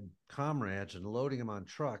dead comrades and loading them on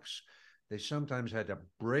trucks, they sometimes had to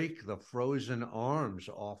break the frozen arms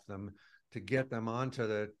off them to get them onto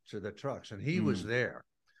the trucks. And he was there.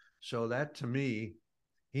 So that, to me,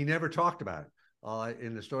 he never talked about it.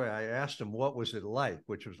 In the story, I asked him, what was it like?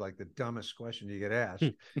 Which was like the dumbest question you get asked.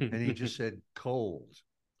 And he just said, cold,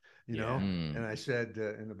 And I said,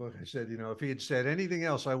 in the book, I said, if he had said anything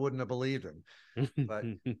else, I wouldn't have believed him. But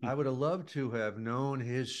I would have loved to have known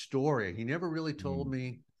his story. He never really told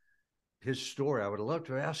me his story. I would have loved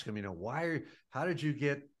to ask him, how did you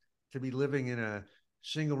get to be living in a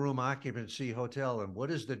single room occupancy hotel? And what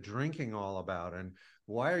is the drinking all about? And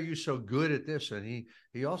why are you so good at this? And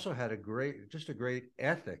he also had a great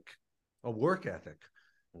ethic, a work ethic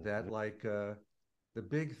that the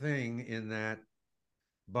big thing in that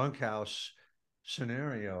bunkhouse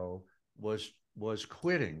scenario was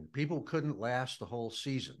quitting. People couldn't last the whole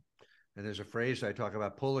season. And there's a phrase I talk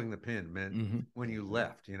about, pulling the pin, meant when you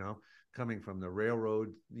left, coming from the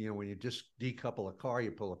railroad, when you just decouple a car,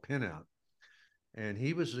 you pull a pin out. And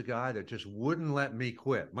he was the guy that just wouldn't let me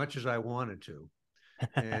quit, much as I wanted to.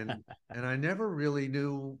 And I never really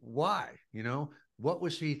knew why. What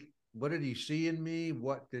did he see in me?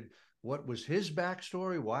 What was his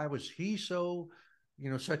backstory? Why was he so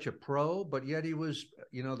such a pro? But yet he was,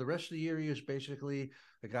 the rest of the year he was basically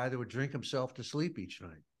a guy that would drink himself to sleep each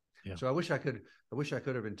night. Yeah. So I wish I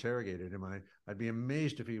could have interrogated him. I'd be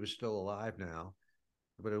amazed if he was still alive now.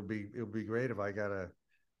 But it would be great if I got a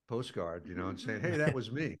postcard, and saying, hey, that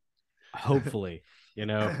was me. Hopefully,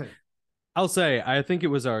 I'll say, I think it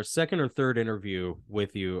was our second or third interview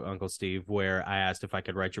with you, Uncle Steve, where I asked if I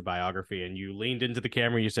could write your biography, and you leaned into the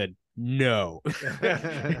camera and you said, no.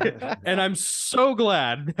 And I'm so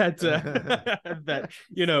glad that, that,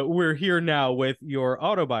 we're here now with your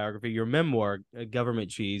autobiography, your memoir, Government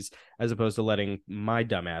Cheese, as opposed to letting my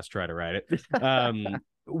dumbass try to write it.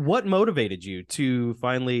 What motivated you to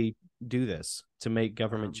finally do this, to make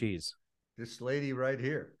Government Cheese? This lady right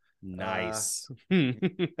here. Nice.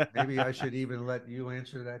 Maybe I should even let you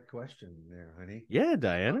answer that question there, honey. Yeah,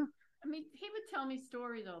 Diana. I mean, he would tell me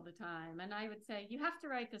stories all the time, and I would say, you have to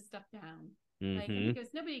write this stuff down. Like, and he goes,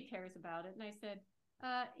 nobody cares about it. And I said,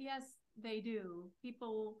 yes, they do.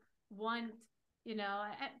 People want,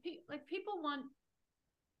 people want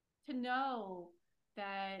to know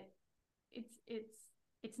that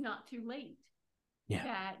it's not too late. Yeah.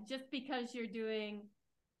 That just because you're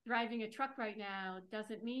driving a truck right now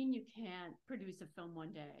doesn't mean you can't produce a film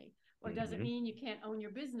one day, or doesn't mean you can't own your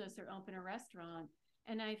business or open a restaurant.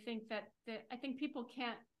 And I think that I think people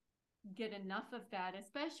can't get enough of that,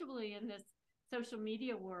 especially in this social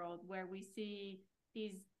media world where we see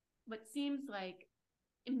these what seems like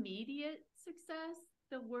immediate success.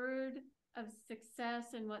 The word of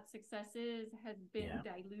success and what success is has been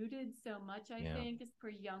diluted so much, I think, is for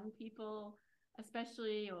young people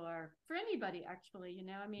especially, or for anybody actually,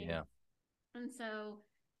 and so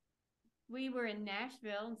we were in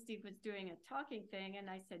Nashville and Steve was doing a talking thing, and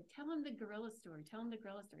I said, tell him the gorilla story.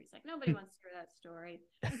 He's like, nobody wants to hear that story.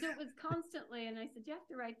 And so it was constantly, and I said, you have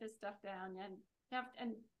to write this stuff down,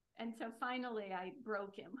 and so finally I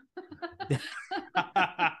broke him.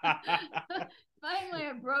 Finally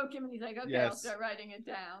I broke him, and he's like, okay, I'll start writing it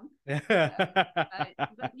down.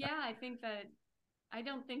 But yeah, I think that I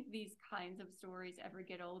don't think these kinds of stories ever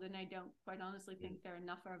get old, and I don't quite honestly think there are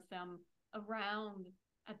enough of them around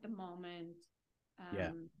at the moment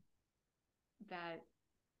that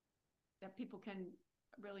people can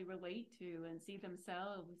really relate to and see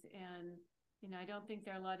themselves. And I don't think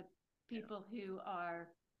there are a lot of people who are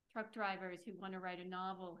truck drivers who want to write a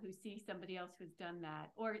novel who see somebody else who's done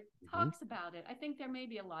that or talks about it. I think there may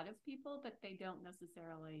be a lot of people, but they don't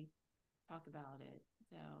necessarily talk about it.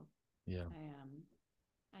 So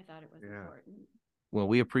I thought it was important. Well,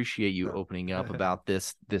 we appreciate you opening up about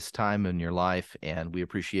this time in your life, and we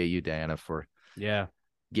appreciate you, Diana, for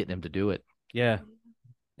getting him to do it. Yeah.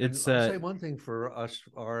 I'll say one thing for us,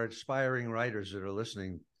 our aspiring writers that are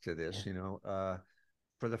listening to this,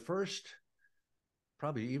 for the first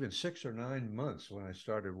probably even 6 or 9 months when I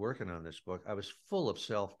started working on this book, I was full of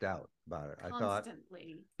self-doubt about it.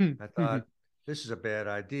 Constantly. I thought this is a bad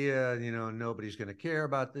idea. Nobody's going to care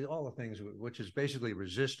about all the things, which is basically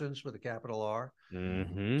resistance with a capital R.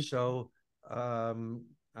 So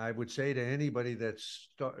I would say to anybody that's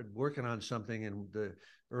started working on something in the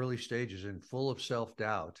early stages and full of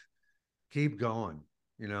self-doubt, keep going,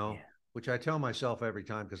 which I tell myself every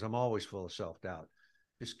time because I'm always full of self-doubt.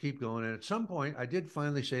 Just keep going. And at some point, I did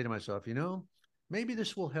finally say to myself, maybe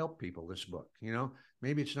this will help people, this book.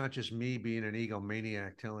 Maybe it's not just me being an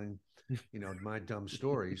egomaniac telling my dumb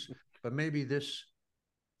stories, but maybe this,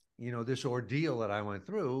 this ordeal that I went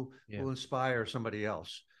through will inspire somebody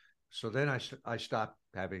else. So then I stopped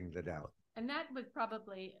having the doubt. And that was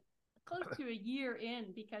probably close to a year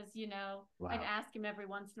in because, I'd ask him every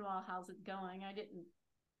once in a while, how's it going? I didn't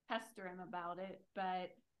pester him about it,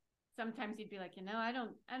 but sometimes he'd be like, I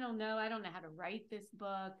don't know. I don't know how to write this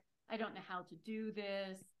book. I don't know how to do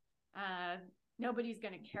this. Nobody's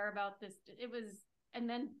going to care about this. And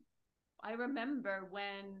then I remember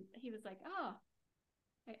when he was like, oh,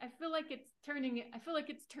 I feel like it's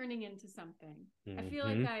turning into something. I feel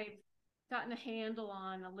like I've gotten a handle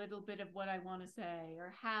on a little bit of what I want to say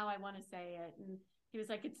or how I want to say it. And he was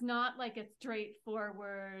like, it's not like a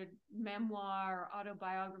straightforward memoir or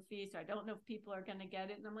autobiography, so I don't know if people are going to get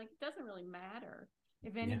it. And I'm like, it doesn't really matter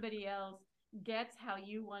if anybody else gets how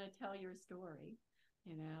you want to tell your story,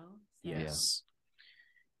 So. Yes.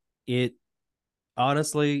 It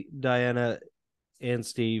honestly, Diana and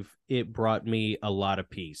Steve, it brought me a lot of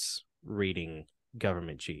peace reading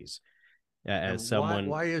Government Cheese. As someone,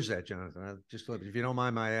 why is that, Jonathan? Just if you don't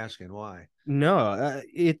mind my asking, why? No,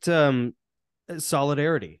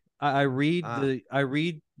 solidarity. I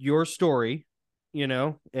read your story,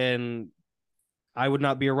 and I would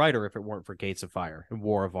not be a writer if it weren't for Gates of Fire and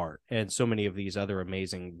War of Art and so many of these other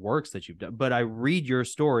amazing works that you've done. But I read your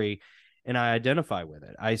story and I identify with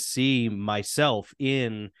it. I see myself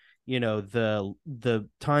in, the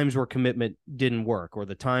times where commitment didn't work, or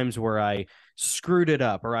the times where I screwed it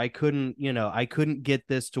up, or I couldn't get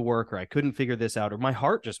this to work, or I couldn't figure this out, or my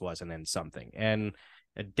heart just wasn't in something. And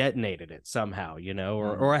detonated it somehow,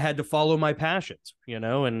 or I had to follow my passions,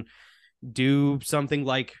 and do something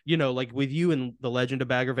like, like with you in The Legend of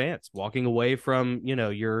Bagger Vance, walking away from,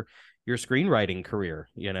 your screenwriting career,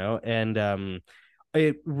 and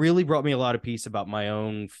it really brought me a lot of peace about my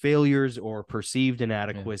own failures or perceived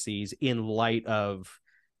inadequacies in light of,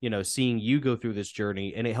 seeing you go through this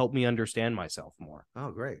journey, and it helped me understand myself more.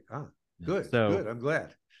 Oh, great. Good. Good. I'm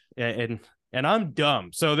glad. And I'm dumb,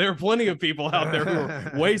 so there are plenty of people out there who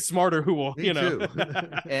are way smarter who will, too.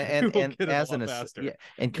 and as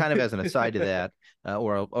and kind of as an aside to that,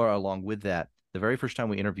 or along with that, the very first time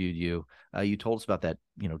we interviewed you, you told us about that,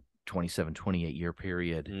 27, 28 year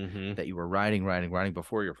period that you were writing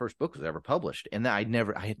before your first book was ever published, and I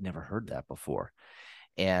had never heard that before,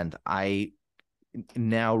 and I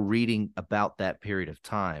now reading about that period of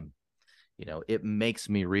time, it makes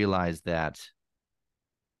me realize that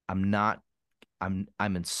I'm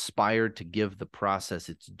inspired to give the process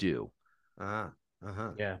its due. Yeah.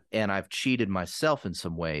 And I've cheated myself in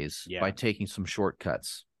some ways by taking some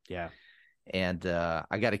shortcuts. Yeah. And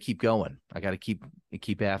I got to keep going. I got to keep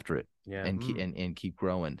after it. Yeah. And keep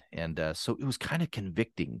growing. And so it was kind of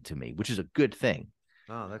convicting to me, which is a good thing.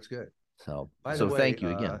 Oh, that's good. So by the way, thank you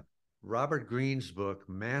again. Robert Greene's book,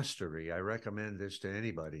 Mastery. I recommend this to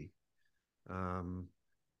anybody.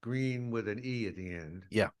 Green with an E at the end.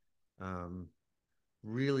 Yeah.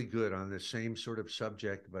 Really good on the same sort of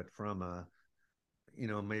subject, but from a,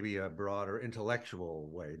 maybe a broader intellectual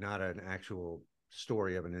way, not an actual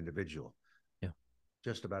story of an individual. Yeah.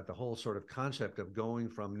 Just about the whole sort of concept of going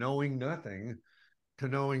from knowing nothing to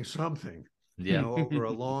knowing something, over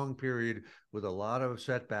a long period with a lot of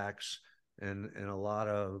setbacks and a lot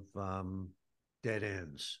of dead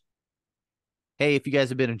ends. Hey, if you guys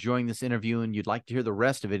have been enjoying this interview and you'd like to hear the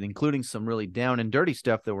rest of it, including some really down and dirty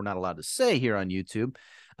stuff that we're not allowed to say here on YouTube,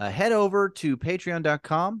 head over to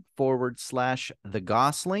patreon.com/The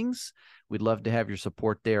Goslings. We'd love to have your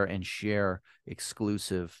support there and share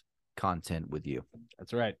exclusive content with you.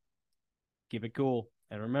 That's right. Keep it cool.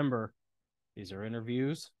 And remember, these are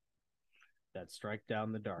interviews that strike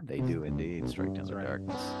down the darkness. They do indeed strike down the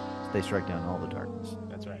darkness. They strike down all the darkness.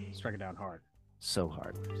 That's right. Strike it down hard. So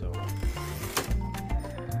hard. So hard.